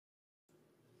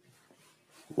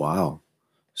Wow.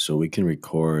 So we can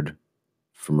record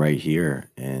from right here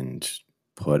and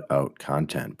put out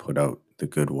content, put out the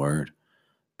good word,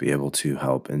 be able to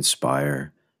help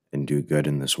inspire and do good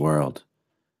in this world.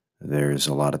 There's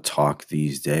a lot of talk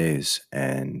these days.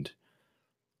 And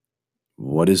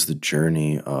what is the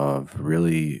journey of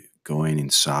really going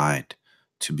inside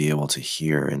to be able to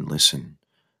hear and listen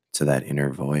to that inner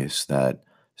voice that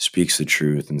speaks the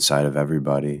truth inside of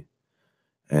everybody,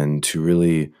 and to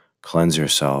really cleanse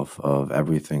yourself of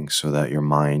everything so that your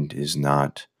mind is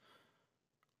not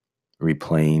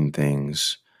replaying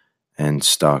things and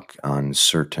stuck on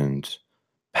certain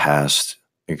past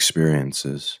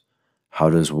experiences? How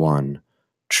does one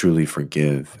truly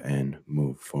forgive and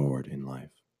move forward in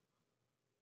life?